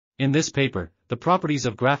In this paper, the properties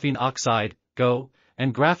of graphene oxide, GO,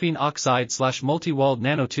 and graphene oxide/multi-walled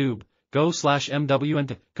nanotube,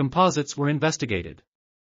 GO/MW, composites were investigated.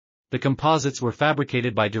 The composites were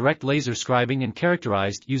fabricated by direct laser scribing and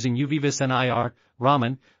characterized using UV-vis and IR,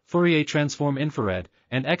 Raman, Fourier transform infrared,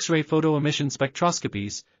 and X-ray photoemission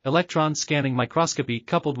spectroscopies, electron scanning microscopy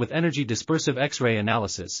coupled with energy dispersive X-ray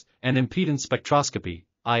analysis, and impedance spectroscopy,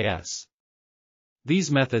 IS.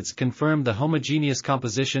 These methods confirmed the homogeneous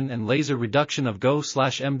composition and laser reduction of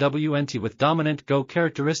GO/MWNT with dominant GO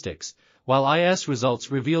characteristics, while IS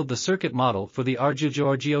results revealed the circuit model for the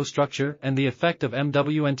Adiraju structure and the effect of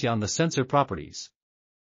MWNT on the sensor properties.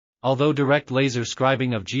 Although direct laser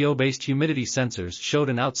scribing of geo-based humidity sensors showed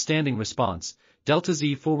an outstanding response, delta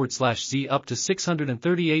Z/Z up to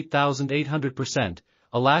 638,800%,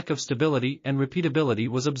 a lack of stability and repeatability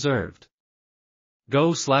was observed.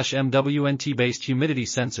 GO/MWNT-based humidity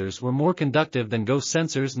sensors were more conductive than GO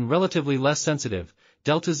sensors and relatively less sensitive,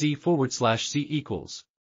 delta Z/Z equals.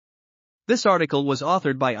 This article was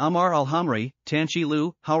authored by Ammar, Al-Hamry, Tianqi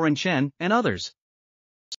Liu, Haoran, Chen, and others.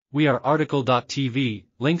 We are RTCLTV,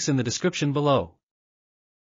 links in the description below.